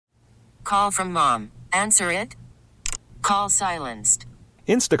call from mom. Answer it. Call silenced.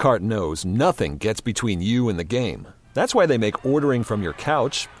 Instacart knows nothing gets between you and the game. That's why they make ordering from your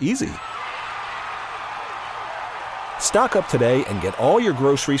couch easy. Stock up today and get all your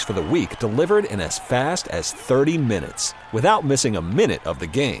groceries for the week delivered in as fast as 30 minutes without missing a minute of the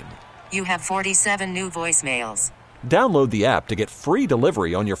game. You have 47 new voicemails. Download the app to get free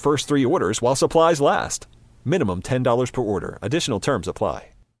delivery on your first 3 orders while supplies last. Minimum $10 per order. Additional terms apply.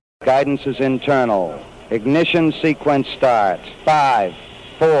 Guidance is internal. Ignition sequence starts. 5,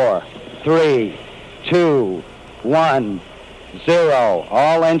 4, 3, 2, 1, 0.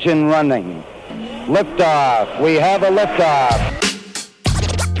 All engine running. Liftoff. We have a liftoff.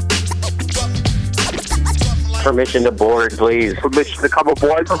 Permission to board, please. Permission to come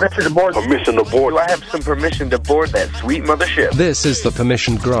aboard. Permission to board. Permission to board. Do I have some permission to board that sweet mothership? This is the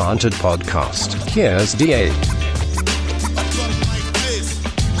Permission Granted podcast. Here's DA.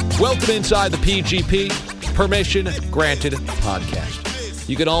 Welcome inside the PGP, Permission Granted podcast.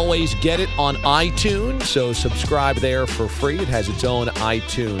 You can always get it on iTunes, so subscribe there for free. It has its own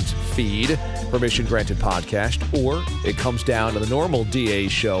iTunes feed, Permission Granted podcast, or it comes down to the normal DA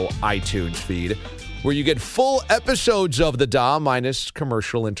show iTunes feed, where you get full episodes of the DA minus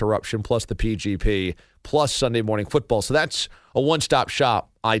commercial interruption, plus the PGP, plus Sunday Morning Football. So that's a one-stop shop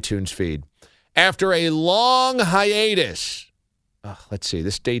iTunes feed. After a long hiatus, let's see,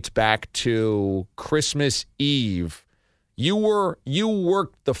 this dates back to Christmas Eve. You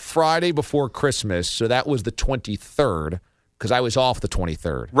worked the Friday before Christmas, so that was the 23rd, because I was off the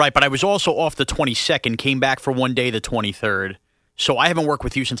 23rd. Right, but I was also off the 22nd, came back for one day the 23rd, so I haven't worked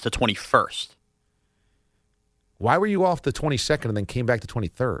with you since the 21st. Why were you off the 22nd and then came back the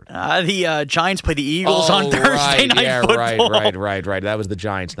 23rd? The Giants play the Eagles on Thursday night football. Right. That was the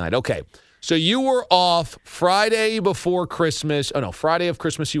Giants night. Okay. So you were off Friday before Christmas. Oh, no, Friday of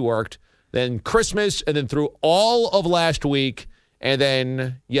Christmas you worked. Then Christmas, and then through all of last week. And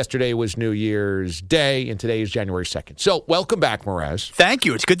then yesterday was New Year's Day, and today is January 2nd. So welcome back, Mraz. Thank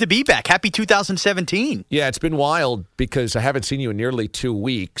you. It's good to be back. Happy 2017. Yeah, it's been wild because I haven't seen you in nearly 2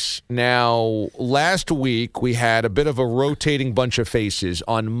 weeks. Now, last week we had a bit of a rotating bunch of faces.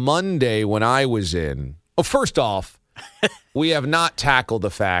 On Monday when I was in, first off, we have not tackled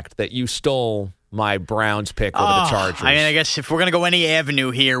the fact that you stole my Browns pick over the Chargers. I mean, I guess if we're going to go any avenue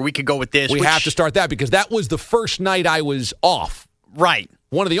here, we could go with this. We have to start that because that was the first night I was off. Right.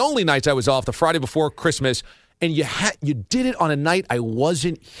 One of the only nights I was off, the Friday before Christmas, and you did it on a night I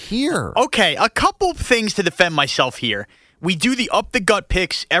wasn't here. Okay, a couple things to defend myself here. We do the up-the-gut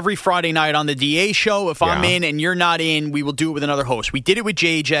picks every Friday night on the DA show. If I'm in and you're not in, we will do it with another host. We did it with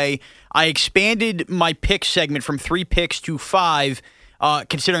JJ. I expanded my pick segment from 3 picks to 5,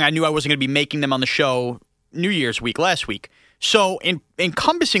 considering I knew I wasn't going to be making them on the show New Year's week, last week. So,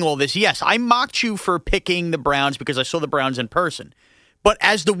 encompassing all this, yes, I mocked you for picking the Browns because I saw the Browns in person. But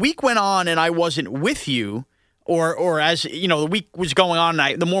as the week went on and I wasn't with you, or as the week was going on,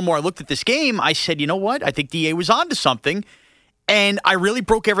 and the more and more I looked at this game, I said, you know what? I think DA was onto something. And I really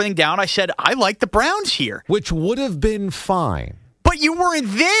broke everything down. I said, I like the Browns here. Which would have been fine. But you weren't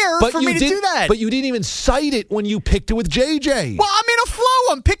there for me to do that. But you didn't even cite it when you picked it with JJ. Well, I'm in a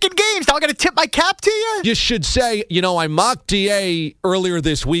flow. I'm picking games. Now I got to tip my cap to you? You should say, I mocked DA earlier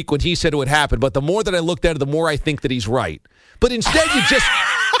this week when he said it would happen, but the more that I looked at it, the more I think that he's right. But instead,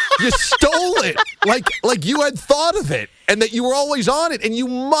 you stole it like you had thought of it and that you were always on it, and you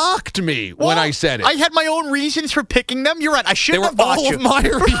mocked me when I said it. I had my own reasons for picking them. You're right. I shouldn't have mocked you. They were all of my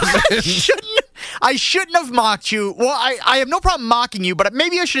reasons. I shouldn't have mocked you. Well, I have no problem mocking you, but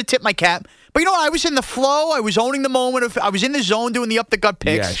maybe I should have tipped my cap. But you know what? I was in the flow. I was owning the moment. I was in the zone doing the up-the-gut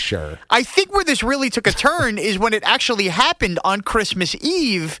picks. Yeah, sure. I think where this really took a turn is when it actually happened on Christmas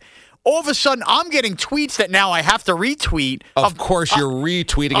Eve. All of a sudden, I'm getting tweets that now I have to retweet. Of course, you're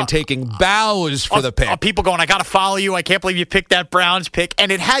retweeting and taking bows for the pick. People going, I got to follow you. I can't believe you picked that Browns pick.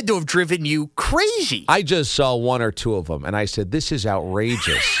 And it had to have driven you crazy. I just saw 1 or 2 of them, and I said, this is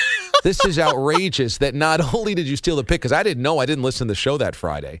outrageous. This is outrageous that not only did you steal the pick, because I didn't know, I didn't listen to the show that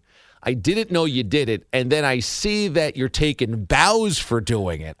Friday. I didn't know you did it, and then I see that you're taking bows for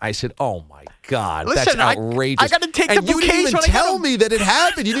doing it. I said, oh, my God, listen, that's outrageous. I got to take the bouquets. And you didn't even tell me that it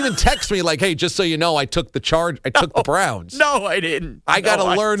happened. You didn't even text me like, hey, just so you know, I took the the Browns. No, I didn't. I got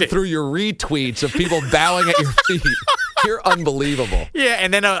to learn through your retweets of people bowing at your feet. You're unbelievable. Yeah,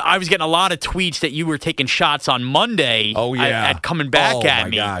 and then I was getting a lot of tweets that you were taking shots on Monday. Oh, yeah. At coming back at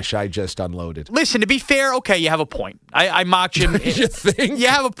me. Oh, my gosh, I just unloaded. Listen, to be fair, okay, you have a point. I mocked you. You think? You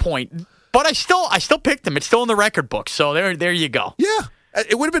have a point. But I still picked them. It's still in the record book. So there you go. Yeah.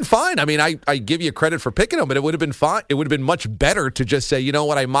 It would have been fine. I mean, I give you credit for picking him, but it would have been fine. It would have been much better to just say, you know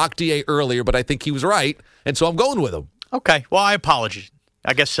what, I mocked DA earlier, but I think he was right, and so I'm going with him. Okay. Well, I apologize.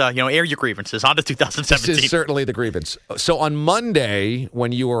 I guess, air your grievances. On to 2017. This is certainly the grievance. So on Monday,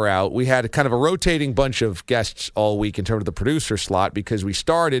 when you were out, we had kind of a rotating bunch of guests all week in terms of the producer slot because we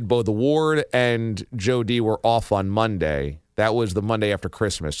started, both Ward and Joe D were off on Monday. That was the Monday after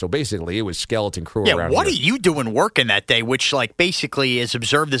Christmas. So basically, it was skeleton crew around here. Yeah, what are you doing working that day, which basically is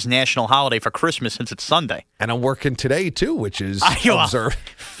observed as national holiday for Christmas since it's Sunday? And I'm working today, too, which is observed.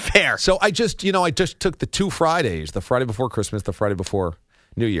 Fair. So I just took the 2 Fridays, the Friday before Christmas, the Friday before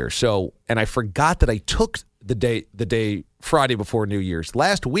New Year's. So, and I forgot that I took the day Friday before New Year's.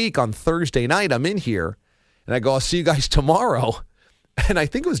 Last week on Thursday night, I'm in here, and I go, I'll see you guys tomorrow. And I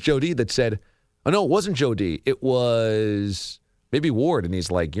think it was Joe D that said, oh, no, it wasn't Joe D. It was maybe Ward. And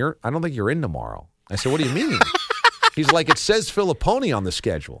he's like, I don't think you're in tomorrow. I said, what do you mean? He's like, it says Filipponi on the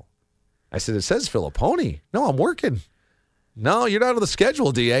schedule. I said, it says Filipponi. No, I'm working. No, you're not on the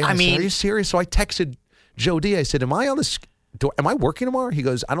schedule, DA. I mean, said, are you serious? So I texted Joe D. I said, am I working tomorrow? He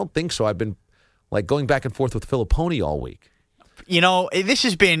goes, I don't think so. I've been going back and forth with Filipponi all week. This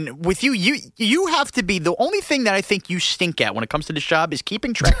has been with you. You have to be the only thing that I think you stink at when it comes to this job is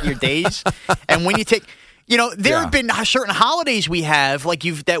keeping track of your days. And when you take, there have been certain holidays we have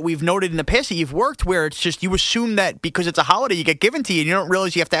that we've noted in the past that you've worked where it's just you assume that because it's a holiday you get given to you and you don't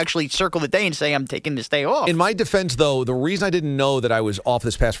realize you have to actually circle the day and say I'm taking this day off. In my defense, though, the reason I didn't know that I was off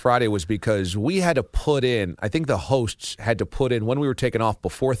this past Friday was because we had to put in. I think the hosts had to put in when we were taking off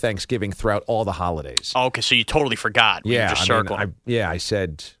before Thanksgiving throughout all the holidays. Oh, okay, so you totally forgot. Yeah, just circling. I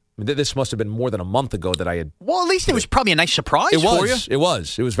said. This must have been more than a month ago that I had. Well, at least it was probably a nice surprise for you. It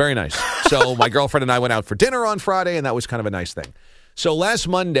was very nice. So my girlfriend and I went out for dinner on Friday, and that was kind of a nice thing. So last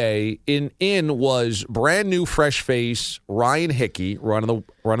Monday, in was brand new fresh face Ryan Hickey running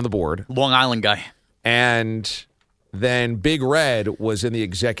the board, Long Island guy, and then Big Red was in the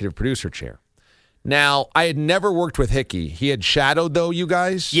executive producer chair. Now, I had never worked with Hickey. He had shadowed, though, you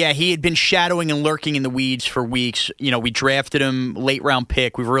guys? Yeah, he had been shadowing and lurking in the weeds for weeks. We drafted him, late-round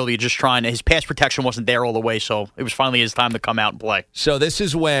pick. We were really just trying to – his pass protection wasn't there all the way, so it was finally his time to come out and play. So this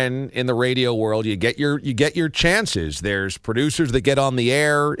is when, in the radio world, you get your chances. There's producers that get on the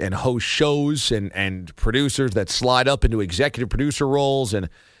air and host shows and producers that slide up into executive producer roles and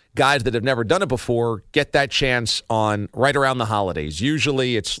 – guys that have never done it before get that chance on right around the holidays.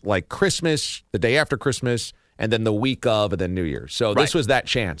 Usually it's like Christmas, the day after Christmas, and then the week of, and then New Year's. So This was that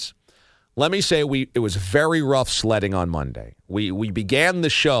chance. Let me say it was very rough sledding on Monday. We began the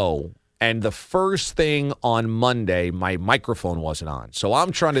show, and the first thing on Monday, my microphone wasn't on. So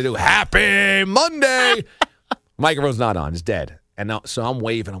I'm trying to do Happy Monday. Microphone's not on. It's dead. And now, so I'm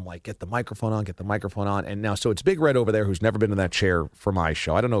waving. I'm like, get the microphone on. And now, so it's Big Red over there who's never been in that chair for my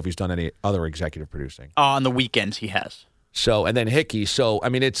show. I don't know if he's done any other executive producing. On the weekends, he has. So, and then Hickey. So, I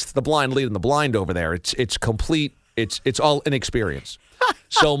mean, it's the blind leading the blind over there. It's complete. It's all an experience.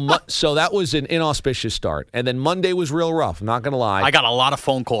 So that was an inauspicious start. And then Monday was real rough. I'm not going to lie. I got a lot of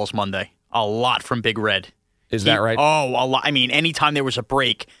phone calls Monday. A lot from Big Red. Is that right? Oh, a lot. I mean, anytime there was a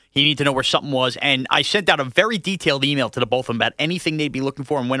break, he needed to know where something was. And I sent out a very detailed email to the both of them about anything they'd be looking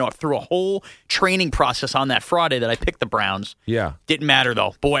for and went through a whole training process on that Friday that I picked the Browns. Yeah. Didn't matter,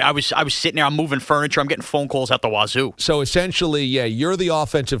 though. Boy, I was sitting there. I'm moving furniture. I'm getting phone calls out the wazoo. So essentially, yeah, you're the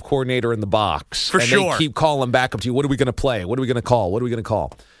offensive coordinator in the box. For sure. They keep calling back up to you. What are we going to play? What are we going to call? What are we going to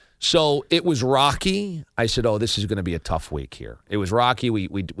call? So it was rocky. I said, oh, this is going to be a tough week here. It was rocky.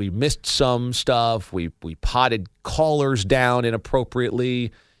 We missed some stuff. We potted callers down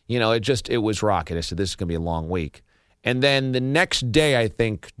inappropriately. It was rocky. I said, this is going to be a long week. And then the next day, I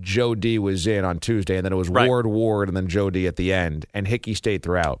think Joe D was in on Tuesday, and then it was Ward, and then Joe D at the end, and Hickey stayed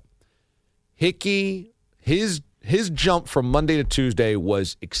throughout. Hickey, his jump from Monday to Tuesday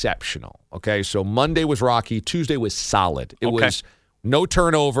was exceptional. Okay, so Monday was rocky. Tuesday was solid. It was no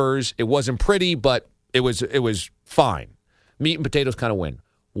turnovers. It wasn't pretty, but it was fine. Meat and potatoes kind of win.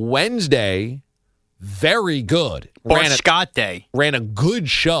 Wednesday, very good. Bart Scott Day. Ran a good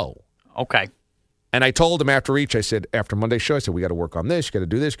show. Okay. And I told him after Monday's show, I said, we got to work on this. You got to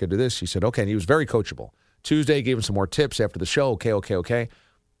do this. You got to do this. He said, okay. And he was very coachable. Tuesday, gave him some more tips after the show. Okay.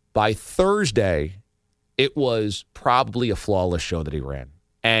 By Thursday, it was probably a flawless show that he ran.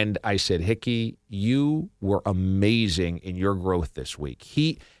 And I said, Hickey, you were amazing in your growth this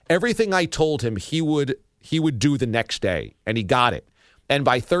week. Everything I told him he would do the next day, and he got it. And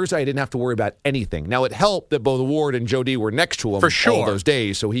by Thursday, I didn't have to worry about anything. Now, it helped that both Ward and Joe D were next to him for sure all those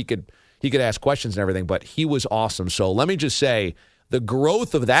days, so he could ask questions and everything, but he was awesome. So let me just say, the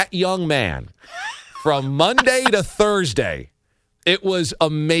growth of that young man from Monday to Thursday, It was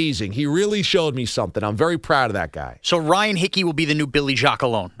amazing. He really showed me something. I'm very proud of that guy. So Ryan Hickey will be the new Billy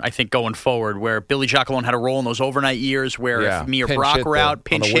Jacquelone, I think, going forward, where Billy Jacquelone had a role in those overnight years where if me or Brock were out,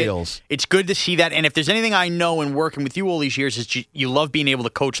 pinch hit. Wheels. It's good to see that. And if there's anything I know in working with you all these years, is you love being able to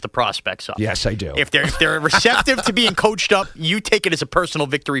coach the prospects up. Yes, I do. If they're receptive to being coached up, you take it as a personal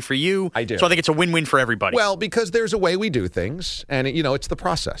victory for you. I do. So I think it's a win-win for everybody. Well, because there's a way we do things, and it's the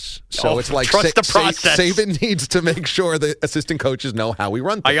process. So it's like trust the process. Saban needs to make sure the assistant coaches know how we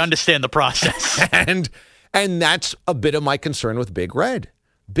run things. I understand the process. and that's a bit of my concern with Big Red.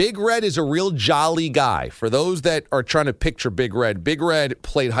 Big Red is a real jolly guy. For those that are trying to picture Big Red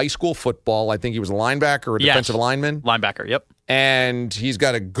played high school football. I think he was a linebacker or a defensive lineman. Linebacker, yep. And he's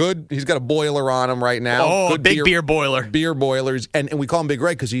got a boiler on him right now. Oh, good big beer boiler. Beer boilers. And we call him Big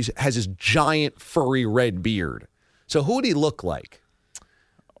Red because he has this giant furry red beard. So who would he look like?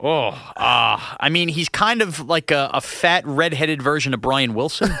 I mean, he's kind of like a fat, red-headed version of Brian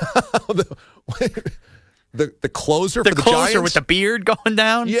Wilson. the closer for the closer Giants? with the beard going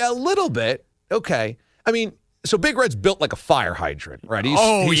down? Yeah, a little bit. Okay. I mean, so Big Red's built like a fire hydrant, right?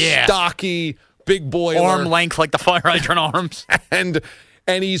 He's stocky, big boiler. Arm length like the fire hydrant arms.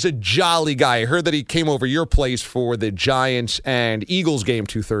 And he's a jolly guy. I heard that he came over your place for the Giants and Eagles game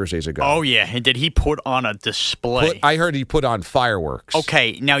 2 Thursdays ago. Oh, yeah. And did he put on a display? I heard he put on fireworks.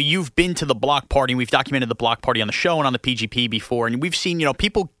 Okay. Now, you've been to the block party. We've documented the block party on the show and on the PGP before. And we've seen,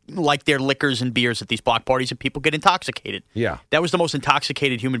 people like their liquors and beers at these block parties, and people get intoxicated. Yeah. That was the most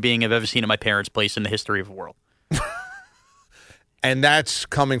intoxicated human being I've ever seen at my parents' place in the history of the world. And that's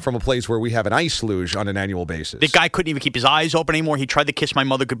coming from a place where we have an ice luge on an annual basis. The guy couldn't even keep his eyes open anymore. He tried to kiss my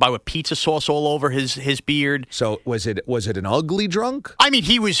mother goodbye with pizza sauce all over his beard. So was it an ugly drunk? I mean,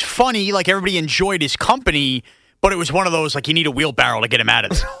 he was funny. Like, everybody enjoyed his company, but it was one of those, like, you need a wheelbarrow to get him out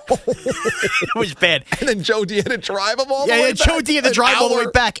of there. It was bad. And then Joe D had to drive him all the way back? Yeah, Joe D had to drive all the way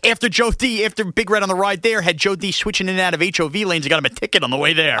back. After Big Red on the ride there, had Joe D switching in and out of HOV lanes and got him a ticket on the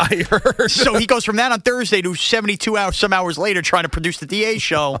way there. I heard. So he goes from that on Thursday to 72 hours, some hours later, trying to produce the DA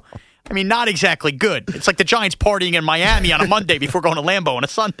show. I mean, not exactly good. It's like the Giants partying in Miami on a Monday before going to Lambeau on a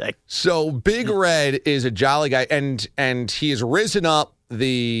Sunday. So Big Red is a jolly guy, and he has risen up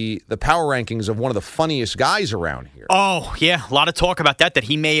the power rankings of one of the funniest guys around here. Oh, yeah. A lot of talk about that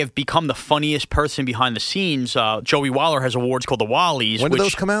he may have become the funniest person behind the scenes. Joey Waller has awards called the Wallies. When do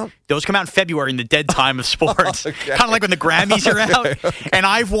those come out? Those come out in February in the dead time of sports. Okay. Kind of like when the Grammys are out. Okay. And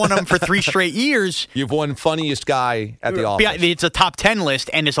I've won them for 3 straight years. You've won funniest guy at the office. It's a top 10 list,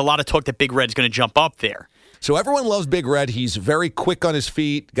 and there's a lot of talk that Big Red's going to jump up there. So everyone loves Big Red. He's very quick on his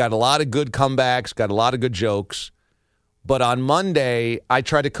feet, got a lot of good comebacks, got a lot of good jokes. But on Monday, I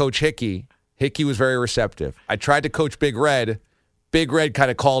tried to coach Hickey. Hickey was very receptive. I tried to coach Big Red. Big Red kind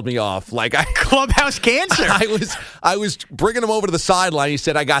of called me off. Like clubhouse cancer. I was bringing him over to the sideline. He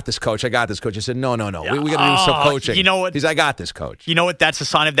said, I got this, coach. I got this, coach. I said, no. We got to do some coaching. You know what? He's, I got this, coach. You know what? That's a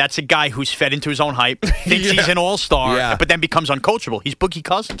sign of that's a guy who's fed into his own hype, thinks he's an all-star, but then becomes uncoachable. He's Boogie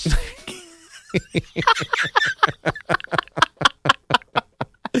Cousins.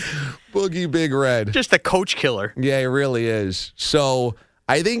 Boogie Big Red. Just a coach killer. Yeah, he really is. So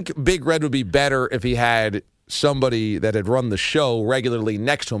I think Big Red would be better if he had somebody that had run the show regularly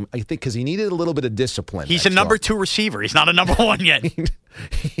next to him. I think because he needed a little bit of discipline. He's a number 2 receiver. He's not a number 1 yet.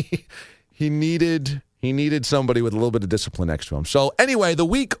 He needed somebody with a little bit of discipline next to him. So anyway, the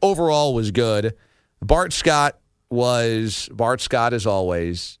week overall was good. Bart Scott as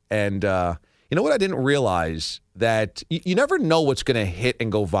always. And you know what I didn't realize? That you never know what's going to hit and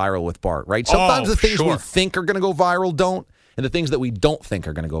go viral with Bart, right? Sometimes the things we think are going to go viral don't, and the things that we don't think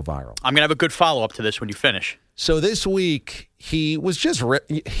are going to go viral. I'm going to have a good follow-up to this when you finish. So this week, he was just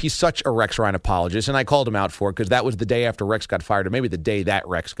he's such a Rex Ryan apologist, and I called him out for it because that was the day after Rex got fired, or maybe the day that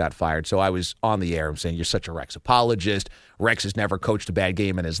Rex got fired. So I was on the air. I'm saying, you're such a Rex apologist. Rex has never coached a bad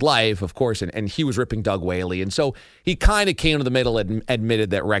game in his life, of course, and he was ripping Doug Whaley. And so he kind of came to the middle and admitted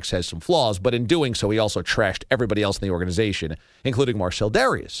that Rex has some flaws, but in doing so, he also trashed everybody else in the organization, including Marcel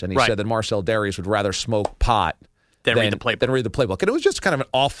Darius. And he said that Marcel Darius would rather smoke pot than read the playbook. And it was just kind of an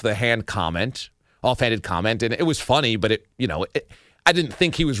offhanded comment, and it was funny, but I didn't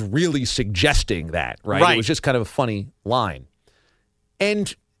think he was really suggesting that, right? It was just kind of a funny line.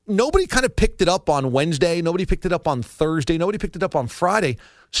 And nobody kind of picked it up on Wednesday. Nobody picked it up on Thursday. Nobody picked it up on Friday.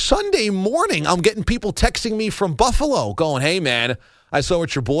 Sunday morning, I'm getting people texting me from Buffalo going, hey, man, I saw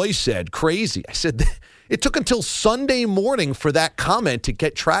what your boy said. Crazy. I said, it took until Sunday morning for that comment to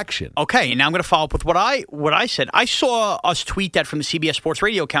get traction. Okay, and now I'm going to follow up with what I said. I saw us tweet that from the CBS Sports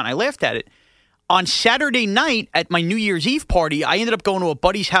Radio account, and I laughed at it. On Saturday night at my New Year's Eve party, I ended up going to a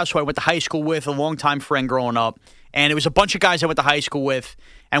buddy's house who I went to high school with, a longtime friend growing up, And it was a bunch of guys I went to high school with,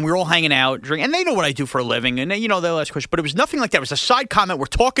 and we were all hanging out, drinking, and they know what I do for a living, and they'll ask questions. But it was nothing like that. It was a side comment. We're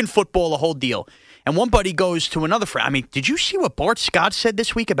talking football, the whole deal. And one buddy goes to another friend. I mean, did you see what Bart Scott said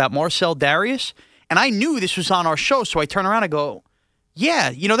this week about Marcel Darius? And I knew this was on our show, so I turn around and go,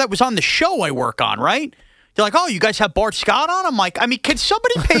 yeah, that was on the show I work on, right? They're like, oh, you guys have Bart Scott on? I'm like, I mean, can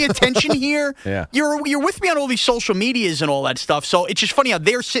somebody pay attention here? Yeah. You're with me on all these social medias and all that stuff. So it's just funny how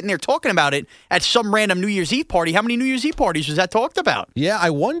they're sitting there talking about it at some random New Year's Eve party. How many New Year's Eve parties was that talked about? Yeah,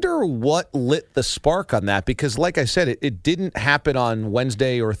 I wonder what lit the spark on that because, like I said, it didn't happen on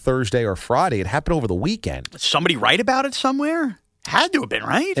Wednesday or Thursday or Friday. It happened over the weekend. Did somebody write about it somewhere? Had to have been,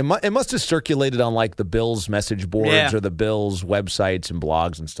 right? It must have circulated on like the Bills message boards or the Bills websites and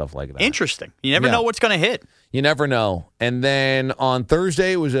blogs and stuff like that. Interesting. You never know what's going to hit. You never know. And then on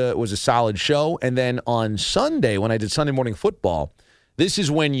Thursday it was a solid show. And then on Sunday when I did Sunday Morning Football, this is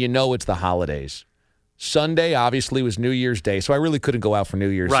when you know it's the holidays. Sunday obviously was New Year's Day, so I really couldn't go out for New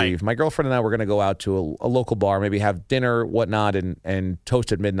Year's Eve. My girlfriend and I were going to go out to a local bar, maybe have dinner, whatnot, and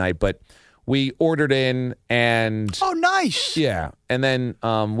toast at midnight, but we ordered in and oh, nice. Yeah, and then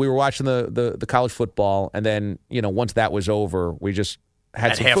we were watching the college football, and then once that was over, we just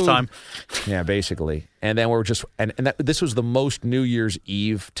had some halftime. Food. Yeah, basically, and then we were just this was the most New Year's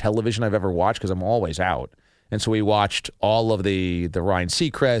Eve television I've ever watched because I'm always out, and so we watched all of the Ryan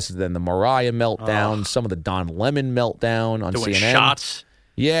Seacrest, then the Mariah meltdown, some of the Don Lemon meltdown on doing CNN. Shots.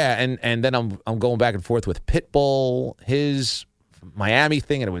 Yeah, and then I'm going back and forth with Pitbull, his Miami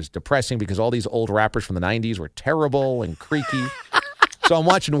thing, and it was depressing because all these old rappers from the 90s were terrible and creaky. So I'm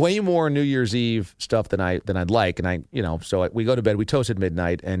watching way more New Year's Eve stuff than I'd like, and so we go to bed, we toast at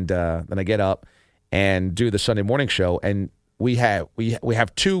midnight, and then I get up and do the Sunday morning show, and we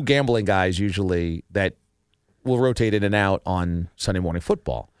have two gambling guys usually that will rotate in and out on Sunday Morning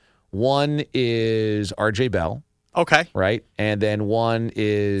Football. One is RJ Bell. Okay. Right? And then one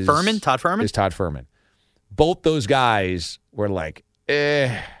is Todd Furman? Is Todd Furman. Both those guys were like,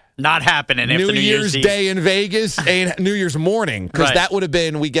 not happening after New Year's Eve. Day in Vegas ain't New Year's morning. Because that would have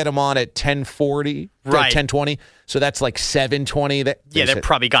been, we get them on at 10:40, right. 10:20. So that's like 7:20. They're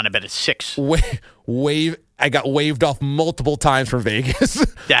probably gone to bed at 6. I got waved off multiple times from Vegas.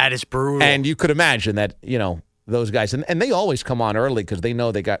 That is brutal. And you could imagine that, those guys, and they always come on early because they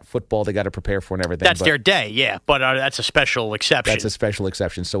know they got football they got to prepare for and everything. That's their day, yeah. But that's a special exception. That's a special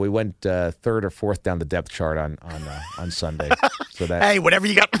exception. So we went third or fourth down the depth chart on Sunday. So that hey, whatever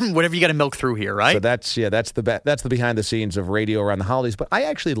you got to milk through here, right? So that's the behind the scenes of radio around the holidays. But I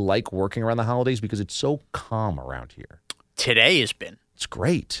actually like working around the holidays because it's so calm around here. Today has been. It's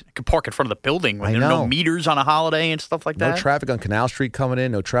great. You can park in front of the building when there are no meters on a holiday and stuff like that. No traffic on Canal Street coming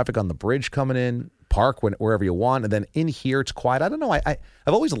in. No traffic on the bridge coming in. Park wherever you want, and then in here it's quiet. I don't know. I've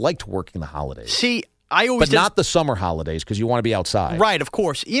always liked working the holidays. See, but not the summer holidays because you want to be outside. Right, of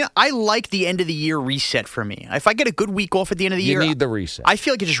course. I like the end of the year reset for me. If I get a good week off at the end of the year, you need the reset. I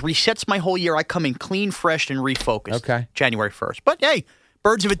feel like it just resets my whole year. I come in clean, fresh, and refocused. Okay, January 1st. But hey,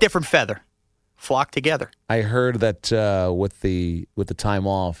 birds of a different feather flock together. I heard that with the time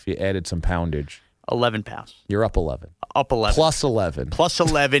off, you added some poundage. 11 pounds. You're up 11. Up 11. Plus 11. Plus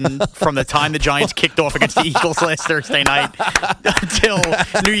 11 from the time the Giants kicked off against the Eagles last Thursday night until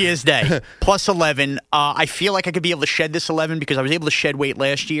New Year's Day. Plus 11. I feel like I could be able to shed this 11 because I was able to shed weight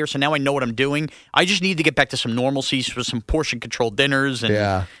last year, so now I know what I'm doing. I just need to get back to some normalcy for some portion-controlled dinners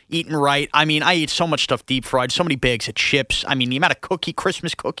and eating right. I mean, I eat so much stuff deep fried, so many bags of chips. I mean, the amount of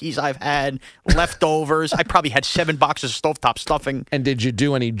Christmas cookies I've had, leftovers. I probably had 7 boxes of stovetop stuffing. And did you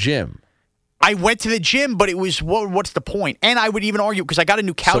do any gym? I went to the gym, but it was, what's the point? And I would even argue, because I got a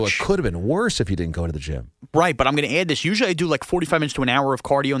new couch. So it could have been worse if you didn't go to the gym. Right, but I'm going to add this. Usually I do like 45 minutes to an hour of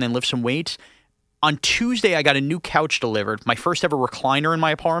cardio and then lift some weights. On Tuesday, I got a new couch delivered, my first ever recliner in my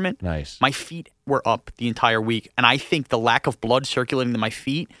apartment. Nice. My feet were up the entire week, and I think the lack of blood circulating to my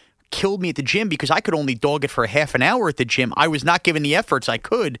feet killed me at the gym because I could only dog it for a half an hour at the gym. I was not giving the efforts I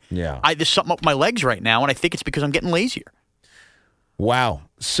could. Yeah. There's something up my legs right now, and I think it's because I'm getting lazier. Wow.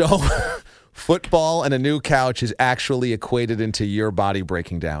 So... football and a new couch is actually equated into your body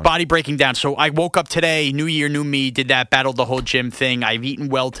breaking down. Body breaking down. So I woke up today, new year, new me, did that, battled the whole gym thing. I've eaten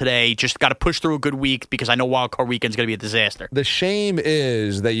well today. Just got to push through a good week because I know Wild Card Weekend's going to be a disaster. The shame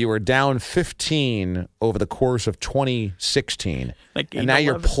is that you were down 15 over the course of 2016. And now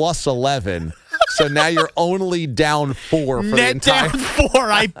you're plus 11. So now you're only down 4 for Net the entire... down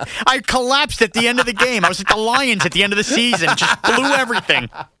 4. I collapsed at the end of the game. I was like the Lions at the end of the season. Just blew everything.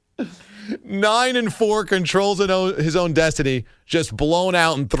 9-4 controls his own destiny, just blown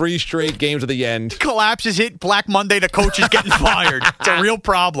out in 3 straight games at the end. Collapses hit Black Monday, the coach is getting fired. It's a real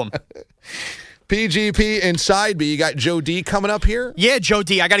problem. PGP and Side B. You got Joe D coming up here? Yeah, Joe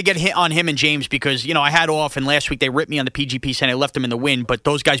D. I got to get hit on him and James because, I had off, and last week they ripped me on the PGP saying I left them in the wind, but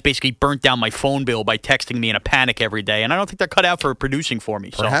those guys basically burnt down my phone bill by texting me in a panic every day, and I don't think they're cut out for producing for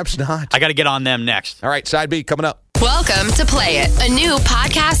me. Perhaps not. I got to get on them next. All right, Side B coming up. Welcome to Play It, a new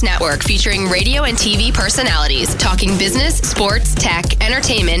podcast network featuring radio and TV personalities talking business, sports, tech,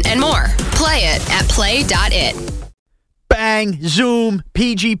 entertainment, and more. Play it at play.it. Bang, Zoom,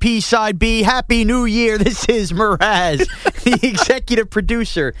 PGP Side B, Happy New Year. This is Mraz, the executive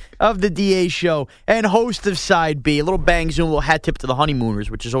producer of the DA show and host of Side B. A little bang, Zoom, a little hat tip to the honeymooners,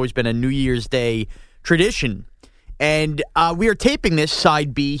 which has always been a New Year's Day tradition. And we are taping this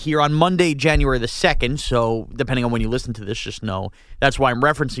Side B here on Monday, January the 2nd. So depending on when you listen to this, just know that's why I'm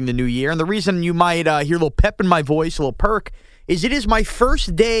referencing the new year. And the reason you might hear a little pep in my voice, a little perk, is it is my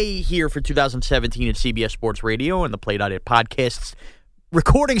first day here for 2017 at CBS Sports Radio and the Play.it Podcasts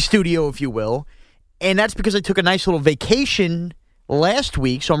recording studio, if you will. And that's because I took a nice little vacation last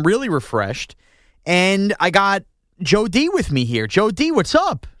week, so I'm really refreshed. And I got Joe D with me here. Joe D, what's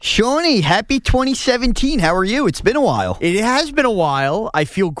up? Shawnee, happy 2017. How are you? It's been a while. It has been a while. I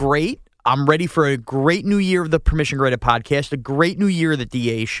feel great. I'm ready for a great new year of the Permission Granted podcast, a great new year of the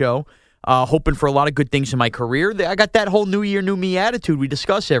DA show. Hoping for a lot of good things in my career. I got that whole new year, new me attitude we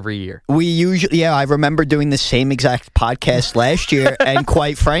discuss every year. I remember doing the same exact podcast last year, and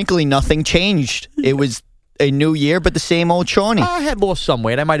quite frankly, nothing changed. It was a new year, but the same old Shawnee. I had lost some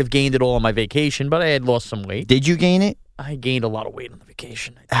weight. I might have gained it all on my vacation, but I had lost some weight. Did you gain it? I gained a lot of weight on the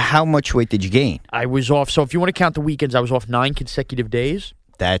vacation. How much weight did you gain? I was off, so if you want to count the weekends, I was off 9 consecutive days.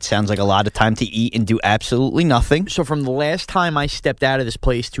 That sounds like a lot of time to eat and do absolutely nothing. So from the last time I stepped out of this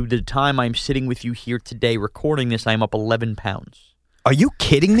place to the time I'm sitting with you here today recording this, I'm up 11 pounds. Are you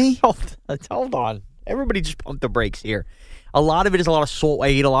kidding me? Hold on. Everybody just pump the brakes here. A lot of it is a lot of salt. I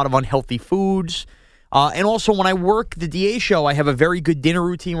eat a lot of unhealthy foods. And also when I work the DA show, I have a very good dinner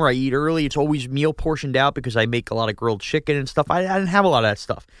routine where I eat early. It's always meal portioned out because I make a lot of grilled chicken and stuff. I didn't have a lot of that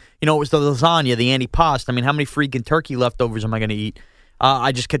stuff. It was the lasagna, the antipasto. I mean, how many freaking turkey leftovers am I going to eat?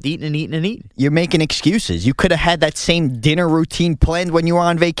 I just kept eating and eating and eating. You're making excuses. You could have had that same dinner routine planned when you were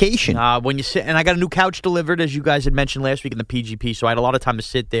on vacation. When you sit, and I got a new couch delivered, as you guys had mentioned last week in the PGP, so I had a lot of time to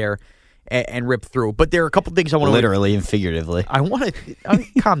sit there and rip through. But there are a couple things I want to... Literally and figuratively. I want to...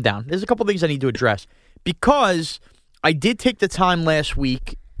 calm down. There's a couple things I need to address. Because I did take the time last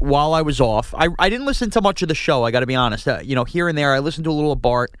week while I was off. I didn't listen to much of the show, I got to be honest. Here and there, I listened to a little of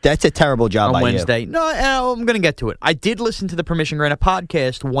Bart. That's a terrible job on by Wednesday. You. No, I'm going to get to it. I did listen to the Permission Granted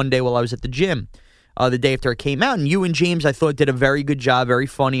podcast one day while I was at the gym, the day after it came out. And you and James, I thought, did a very good job, very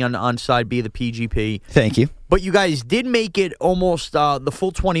funny on Side B of the PGP. Thank you. But you guys did make it almost the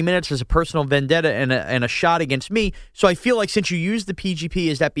full 20 minutes as a personal vendetta and a shot against me. So I feel like since you used the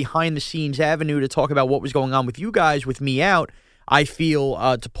PGP as that behind-the-scenes avenue to talk about what was going on with you guys, with me out, I feel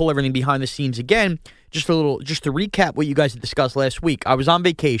to pull everything behind the scenes again, just to recap what you guys had discussed last week. I was on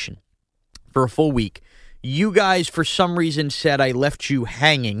vacation for a full week. You guys, for some reason, said I left you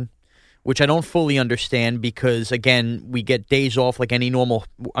hanging, which I don't fully understand because, again, we get days off like any normal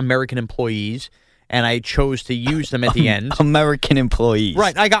American employees, and I chose to use them at the end. American employees.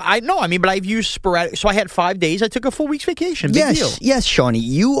 Right. But I've used sporadic. So I had 5 days. I took a full week's vacation. Big deal. Yes, Shawnee.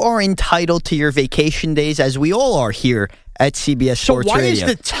 You are entitled to your vacation days, as we all are here at CBS Sports Radio. So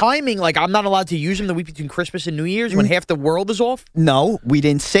why is the timing like I'm not allowed to use them the week between Christmas and New Year's when half the world is off? No, we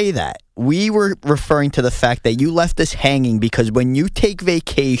didn't say that. We were referring to the fact that you left us hanging because when you take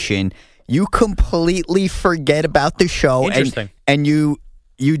vacation, you completely forget about the show. Interesting. And you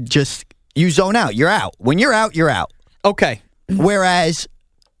zone out. You're out. When you're out, you're out. Okay. Whereas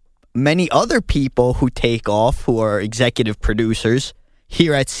many other people who take off, who are executive producers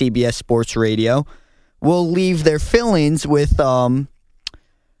here at CBS Sports Radio, will leave their fill-ins with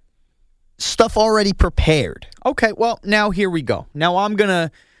stuff already prepared. Okay, well, now here we go. Now I'm going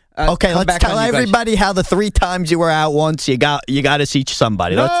to let's tell everybody how the 3 times you were out once you got us each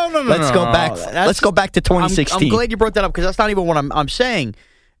somebody. Let's go back to 2016. I'm glad you brought that up because that's not even what I'm saying.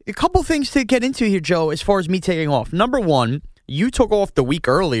 A couple things to get into here, Joe, as far as me taking off. Number one, you took off the week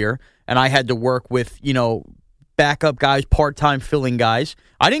earlier, and I had to work with, backup guys, part-time filling guys.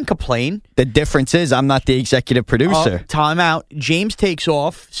 I didn't complain. The difference is I'm not the executive producer. Time out. James takes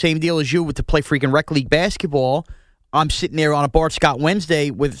off. Same deal as you to play freaking rec league basketball. I'm sitting there on a Bart Scott Wednesday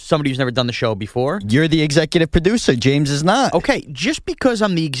with somebody who's never done the show before. You're the executive producer. James is not. Okay, just because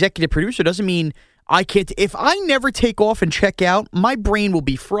I'm the executive producer doesn't mean If I never take off and check out, my brain will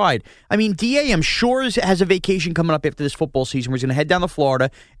be fried. I mean, DA, I'm sure, has a vacation coming up after this football season where he's going to head down to Florida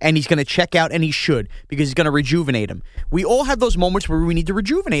and he's going to check out, and he should, because he's going to rejuvenate him. We all have those moments where we need to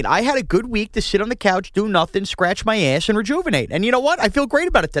rejuvenate. I had a good week to sit on the couch, do nothing, scratch my ass, and rejuvenate. And you know what? I feel great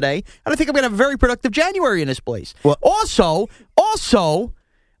about it today, and I think I'm going to have a very productive January in this place. Well, also,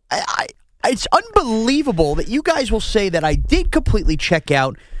 it's unbelievable that you guys will say that I did completely check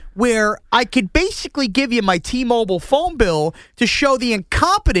out, where I could basically give you my T-Mobile phone bill to show the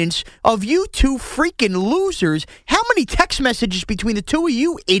incompetence of you two freaking losers. How many text messages between the two of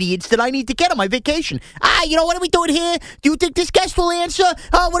you idiots did I need to get on my vacation? You know, what are we doing here? Do you think this guest will answer?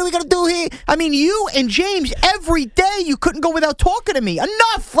 What are we going to do here? I mean, you and James, every day you couldn't go without talking to me.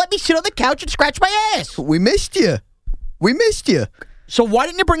 Enough! Let me sit on the couch and scratch my ass. We missed you. So why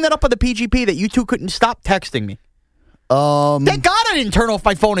didn't you bring that up on the PGP that you two couldn't stop texting me? Thank God I didn't turn off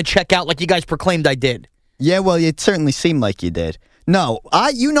my phone and check out like you guys proclaimed I did. Yeah, well, it certainly seemed like you did. No,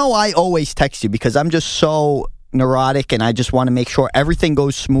 I always text you because I'm just so neurotic and I just want to make sure everything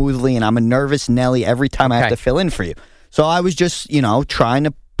goes smoothly, and I'm a nervous Nelly every time I have to fill in for you. So I was just, trying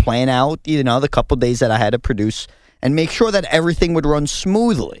to plan out, the couple days that I had to produce and make sure that everything would run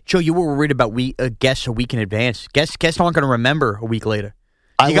smoothly. Joe, you were worried about guests a week in advance. Guests aren't going to remember a week later.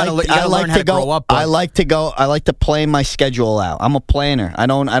 I like to plan my schedule out. I'm a planner. I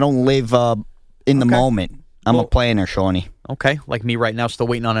don't live in the moment. I'm a planner, Shawnee. Okay, like me right now, still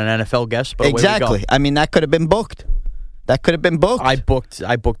waiting on an NFL guest. But exactly. I mean, that could have been booked. I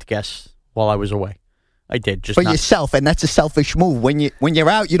booked guests while I was away. I did just for yourself, and that's a selfish move. When you're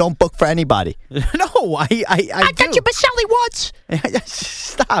out, you don't book for anybody. No, I got you, but Sally once.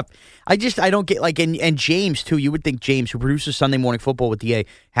 Stop. I don't get and James too. You would think James, who produces Sunday Morning Football with DA,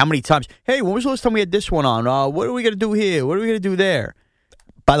 how many times? Hey, when was the last time we had this one on? What are we gonna do here? What are we gonna do there?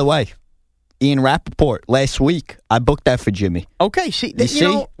 By the way, Ian Rappaport last week, I booked that for Jimmy. Okay, see,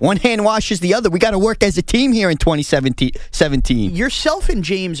 one hand washes the other. We got to work as a team here in 2017. Yourself and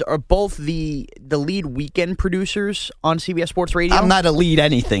James are both the lead weekend producers on CBS Sports Radio. I'm not a lead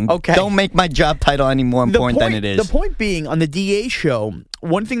anything. Okay, don't make my job title any more important than it is. The point being, on the DA show,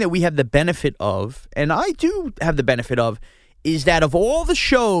 one thing that we have the benefit of, and I do have the benefit of, is that of all the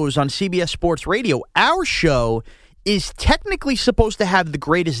shows on CBS Sports Radio, our show is technically supposed to have the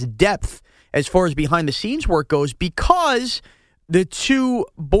greatest depth as far as behind-the-scenes work goes, because the two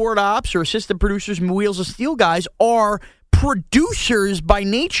board ops or assistant producers and Wheels of Steel guys are producers by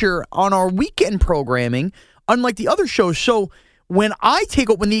nature on our weekend programming, unlike the other shows. So when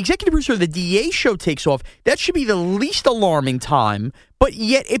the executive producer of the DA show takes off, that should be the least alarming time, but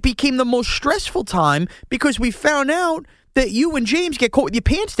yet it became the most stressful time because we found out that you and James get caught with your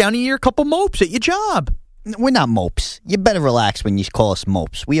pants down and you're a couple mopes at your job. We're not mopes. You better relax when you call us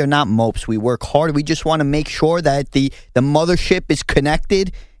mopes. We are not mopes. We work hard. We just want to make sure that the mothership is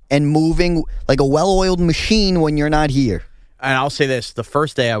connected and moving like a well-oiled machine when you're not here. And I'll say this. The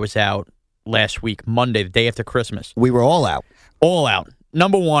first day I was out last week, Monday, the day after Christmas. We were all out. All out.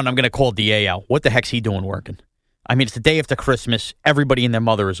 Number one, I'm going to call DA out. What the heck's he doing working? I mean, it's the day after Christmas. Everybody and their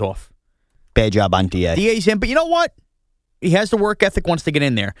mother is off. Bad job on DA. DA's in, but you know what? He has the work ethic, wants to get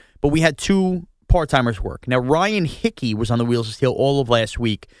in there. But we had two part-timers work. Now, Ryan Hickey was on the Wheels of Steel all of last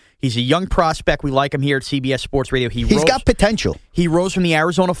week. He's a young prospect. We like him here at CBS Sports Radio. He's got potential. He rose from the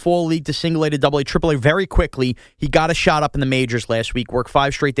Arizona Fall League to single-A to AA, AAA very quickly. He got a shot up in the majors last week, worked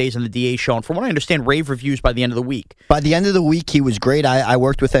 5 straight days on the DA show, and from what I understand, rave reviews by the end of the week. By the end of the week, he was great. I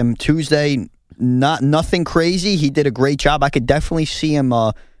worked with him Tuesday. Nothing crazy. He did a great job. I could definitely see him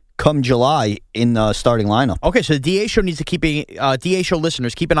come July in the starting lineup. Okay, so the DA show needs to DA show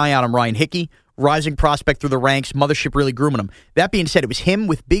listeners, keep an eye out on Ryan Hickey. Rising prospect through the ranks. Mothership really grooming him. That being said, it was him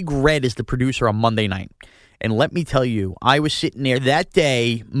with Big Red as the producer on Monday night. And let me tell you, I was sitting there that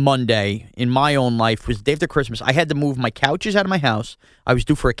day, Monday, in my own life, was the day after Christmas. I had to move my couches out of my house. I was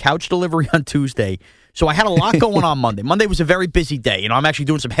due for a couch delivery on Tuesday. So I had a lot going on Monday. Monday was a very busy day. I'm actually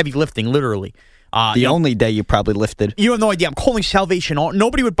doing some heavy lifting, literally. The only day you probably lifted. You have no idea. I'm calling Salvation Army.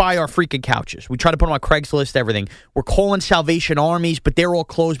 Nobody would buy our freaking couches. We try to put them on Craigslist, everything. We're calling Salvation Armies, but they're all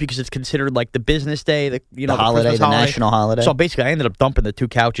closed because it's considered like the business day, the holiday, the national holiday. So basically, I ended up dumping the 2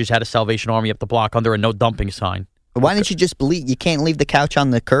 couches, had a Salvation Army up the block under a no dumping sign. Why didn't you just you can't leave the couch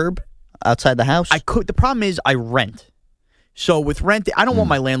on the curb outside the house? I could. The problem is I rent. So with rent, I don't want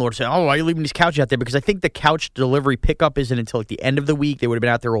my landlord to say, "Oh, why are you leaving these couches out there?" Because I think the couch delivery pickup isn't until like the end of the week. They would have been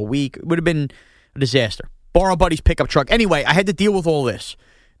out there all week. It would have been a disaster. Borrow Buddy's pickup truck. Anyway, I had to deal with all this.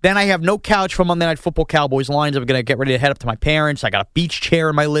 Then I have no couch for Monday Night Football Cowboys Lions. I'm going to get ready to head up to my parents. I got a beach chair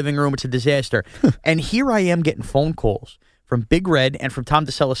in my living room. It's a disaster. And here I am getting phone calls from Big Red and from Tom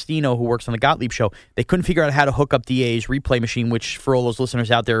DeCelestino, who works on the Gottlieb Show. They couldn't figure out how to hook up DA's replay machine, which for all those listeners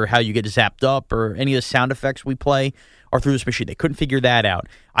out there, how you get zapped up or any of the sound effects we play are through this machine. They couldn't figure that out.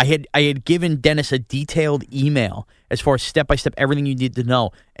 I had given Dennis a detailed email as far as step-by-step everything you need to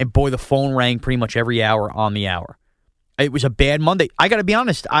know, and boy, the phone rang pretty much every hour on the hour. It was a bad Monday. I got to be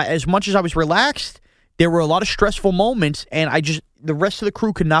honest, as much as I was relaxed, there were a lot of stressful moments, and the rest of the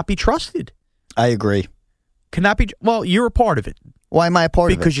crew could not be trusted. I agree. Cannot be. Well, you're a part of it. Why am I a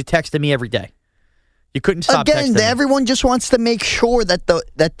part of it? Because you texted me every day. You couldn't stop texting me. Everyone just wants to make sure that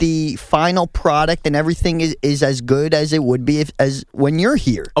the final product and everything is as good as it would be as when you're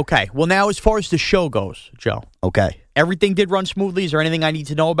here. Okay. Well, now as far as the show goes, Joe. Okay. Everything did run smoothly. Is there anything I need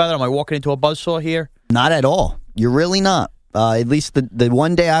to know about it? Am I walking into a buzzsaw here? Not at all. You're really not. At least the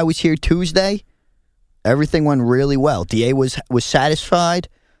one day I was here, Tuesday, everything went really well. DA was satisfied.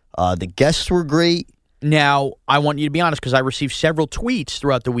 The guests were great. Now, I want you to be honest because I received several tweets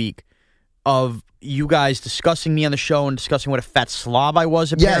throughout the week of you guys discussing me on the show and discussing what a fat slob I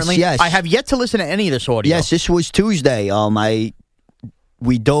was, apparently. Yes. I have yet to listen to any of this audio. Yes, this was Tuesday.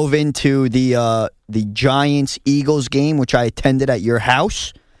 We dove into the Giants-Eagles game, which I attended at your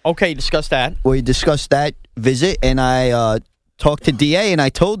house. Okay, discuss that. We discussed that visit, and I talked to DA, and I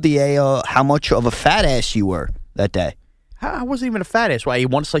told DA how much of a fat ass you were that day. I wasn't even a fat ass. Why, I ate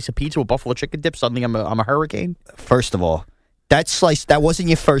one slice of pizza with buffalo chicken dip, suddenly I'm a hurricane? First of all, that wasn't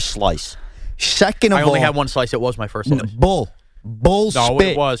your first slice. Second of all... I only had one slice. It was my first slice. Bull spit. No,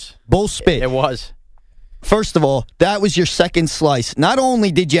 it was. Bull spit. It was. First of all, that was your second slice. Not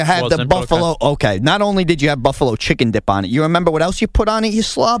only did you have the buffalo... Okay, not only did you have buffalo chicken dip on it, you remember what else you put on it, you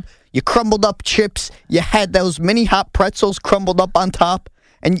slob? You crumbled up chips. You had those mini hot pretzels crumbled up on top.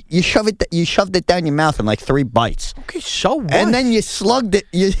 And you shoved it down your mouth in like 3 bites. Okay, so what? And then you slugged it.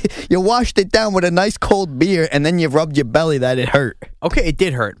 You washed it down with a nice cold beer, and then you rubbed your belly that it hurt. Okay, it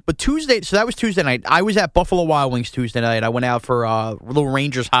did hurt. But Tuesday, so that was Tuesday night. I was at Buffalo Wild Wings Tuesday night. I went out for little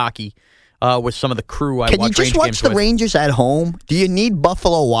Rangers hockey with some of the crew. Can you just watch the Rangers at home? Do you need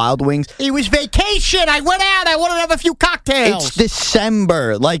Buffalo Wild Wings? It was vacation. I went out. I wanted to have a few cocktails. It's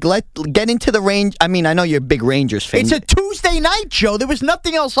December. Get into the range. I mean, I know you're a big Rangers fan. It's a Tuesday night, Joe. There was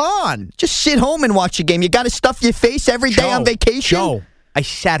nothing else on. Just sit home and watch a game. You got to stuff your face every day on vacation? Joe, I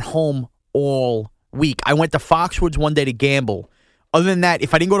sat home all week. I went to Foxwoods one day to gamble. Other than that,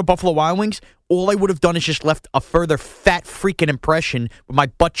 if I didn't go to Buffalo Wild Wings, all I would have done is just left a further fat freaking impression with my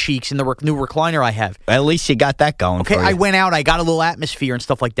butt cheeks in the new recliner I have. At least you got that going. Okay, for you. I went out. I got a little atmosphere and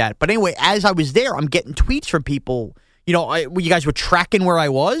stuff like that. But anyway, as I was there, I'm getting tweets from people. You know, you guys were tracking where I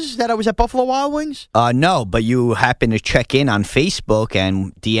was, that I was at Buffalo Wild Wings? No, but you happened to check in on Facebook,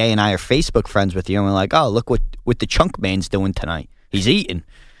 and DA and I are Facebook friends with you, and we're like, oh, look what the Chunk Man's doing tonight. He's eating.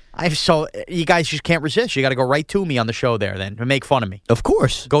 So you guys just can't resist. You got to go right to me on the show there then and make fun of me. Of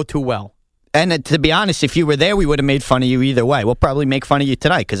course. Go too well. And to be honest, if you were there, we would have made fun of you either way. We'll probably make fun of you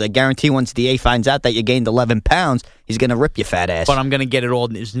tonight because I guarantee once DA finds out that you gained 11 pounds, he's going to rip your fat ass. But I'm going to get it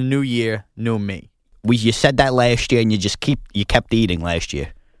all. It's the new year, new me. You said that last year, and you kept eating last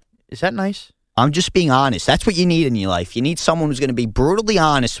year. Is that nice? I'm just being honest. That's what you need in your life. You need someone who's going to be brutally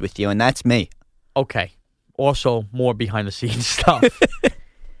honest with you, and that's me. Okay. Also, more behind-the-scenes stuff.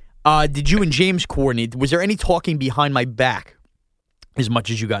 Did you and James coordinate? Was there any talking behind my back as much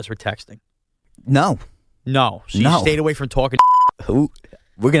as you guys were texting? No. So you stayed away from talking? We're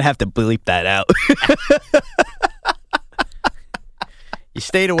going to have to bleep that out. You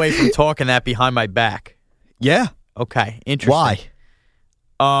stayed away from talking that behind my back? Yeah. Okay, interesting. Why?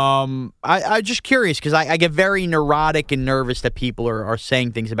 I'm just curious because I get very neurotic and nervous that people are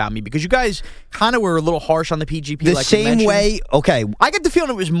saying things about me because you guys kind of were a little harsh on the PGP. The same way, okay. I get the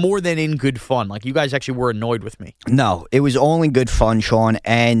feeling it was more than in good fun. Like you guys actually were annoyed with me. No, it was only good fun, Sean.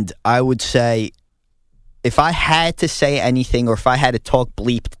 And I would say if I had to say anything or if I had to talk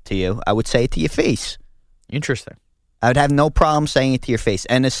bleeped to you, I would say it to your face. Interesting. I would have no problem saying it to your face.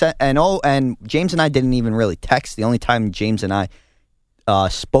 And James and I didn't even really text. The only time James and I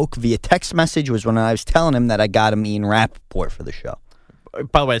spoke via text message was when I was telling him that I got him Ian Rappaport for the show.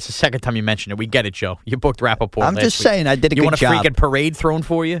 By the way, it's the second time you mentioned it. We get it, Joe. You booked Rappaport. I'm just saying, I did a good job. You want a freaking parade thrown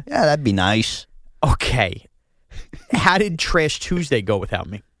for you? Yeah, that'd be nice. Okay. How did Trash Tuesday go without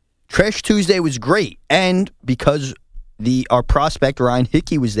me? Trash Tuesday was great. And because our prospect, Ryan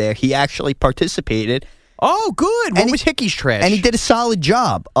Hickey, was there, he actually participated. Oh, good. What was Hickey's trash? And he did a solid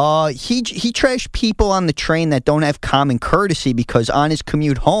job. He trashed people on the train that don't have common courtesy because on his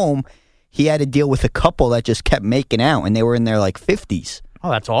commute home, he had to deal with a couple that just kept making out, and they were in their, 50s.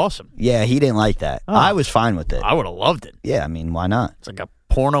 Oh, that's awesome. Yeah, he didn't like that. Oh. I was fine with it. I would have loved it. Yeah, I mean, why not? It's like a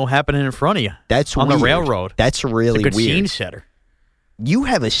porno happening in front of you. That's on weird. The railroad. That's really it's a good weird. scene setter. You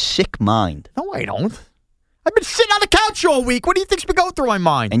have a sick mind. No, I don't. I've been sitting on the couch all week. What do you think's been going through my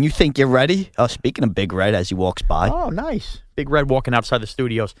mind? And you think you're ready? Oh, speaking of Big Red as he walks by. Oh, nice. Big Red walking outside the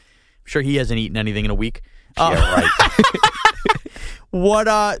studios. I'm sure he hasn't eaten anything in a week. Yeah, right.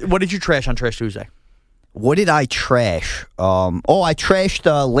 What did you trash on Trash Tuesday? What did I trash? I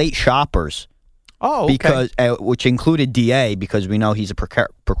trashed Late Shoppers. Oh, okay. Because which included DA because we know he's a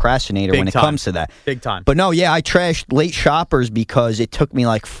procrastinator when it comes to that. Big time. But no, yeah, I trashed Late Shoppers because it took me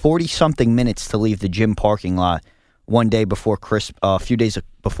like 40-something minutes to leave the gym parking lot one day before a few days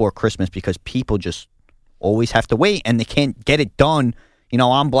before Christmas because people just always have to wait and they can't get it done. You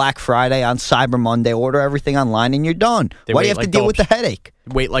know, on Black Friday, on Cyber Monday, order everything online and you're done. Why do you have to deal with the headache?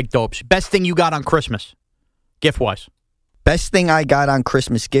 Wait like dopes. Best thing you got on Christmas, gift-wise? Best thing I got on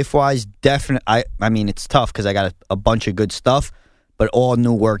Christmas gift-wise, definitely. I mean, it's tough because I got a bunch of good stuff, but all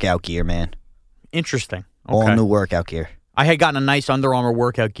new workout gear, man. Interesting. Okay. All new workout gear. I had gotten a nice Under Armour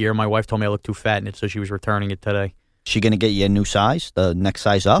workout gear. My wife told me I looked too fat in it, so she was returning it today. She going to get you a new size, the next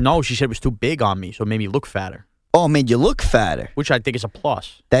size up? No, she said it was too big on me, so it made me look fatter. Oh, it made you look fatter. Which I think is a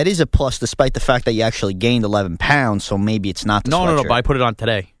plus. That is a plus, despite the fact that you actually gained 11 pounds, so maybe it's not the sweatshirt. No, but I put it on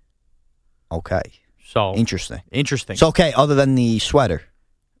today. Okay. So Interesting. It's okay, other than the sweater.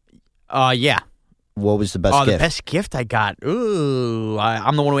 Yeah. What was the best gift? The best gift I got? Ooh,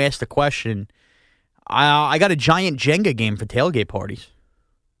 I'm the one who asked the question. I got a giant Jenga game for tailgate parties.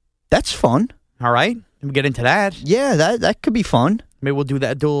 That's fun. All right. We get into that. Yeah, that could be fun. Maybe we'll do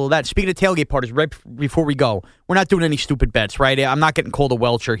that. Speaking of tailgate parties, right before we go, we're not doing any stupid bets, right? I'm not getting called a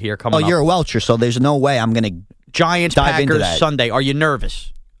Welcher here coming up. Oh, you're a Welcher, so there's no way I'm going to Giants, dive into Packers, that. Sunday. Are you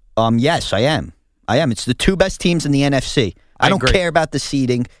nervous? Yes, I am. It's the two best teams in the NFC. I don't care about the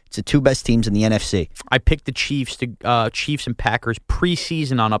seeding. It's the two best teams in the NFC. I picked the Chiefs Chiefs and Packers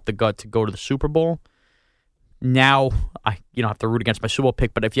preseason on Up the Gut to go to the Super Bowl. Now I have to root against my Super Bowl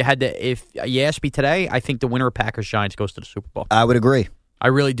pick, but if you asked me today, I think the winner of Packers Giants goes to the Super Bowl. I would agree. I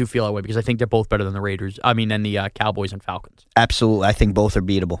really do feel that way because I think they're both better than the Cowboys and Falcons. Absolutely. I think both are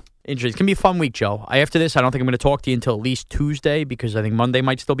beatable. Interesting. It's going to be a fun week, Joe. After this, I don't think I'm going to talk to you until at least Tuesday because I think Monday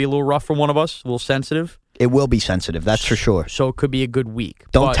might still be a little rough for one of us, a little sensitive. It will be sensitive, that's for sure. So it could be a good week.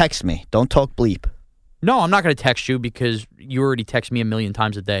 Don't text me. Don't talk bleep. No, I'm not going to text you because you already text me a million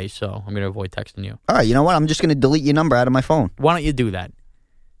times a day, so I'm going to avoid texting you. All right, you know what? I'm just going to delete your number out of my phone. Why don't you do that?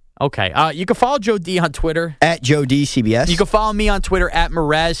 Okay. You can follow Joe D on Twitter. At Joe D CBS. You can follow me on Twitter at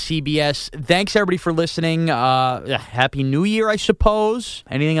MrazCBS. Thanks, everybody, for listening. Happy New Year, I suppose.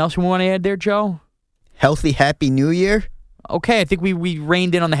 Anything else we want to add there, Joe? Healthy, Happy New Year. Okay, I think we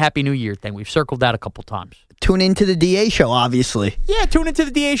reined in on the Happy New Year thing. We've circled that a couple times. Tune into the DA show, obviously. Yeah, tune into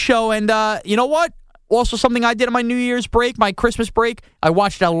the DA show. And you know what? Also, something I did on my New Year's break, my Christmas break, I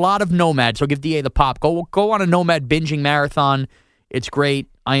watched a lot of Nomad, so give DA the pop. Go on a Nomad binging marathon. It's great.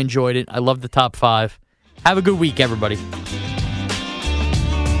 I enjoyed it. I love the top 5. Have a good week, everybody.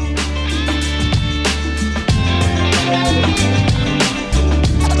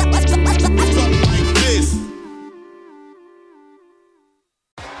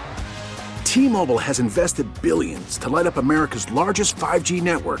 T-Mobile has invested billions to light up America's largest 5G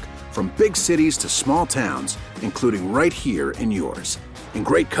network, from big cities to small towns, including right here in yours. And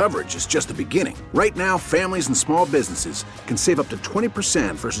great coverage is just the beginning. Right now, families and small businesses can save up to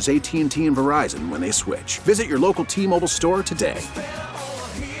 20% versus AT&T and Verizon when they switch. Visit your local T-Mobile store today.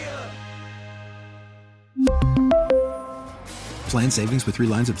 Plan savings with 3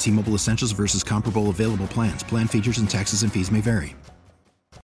 lines of T-Mobile Essentials versus comparable available plans. Plan features and taxes and fees may vary.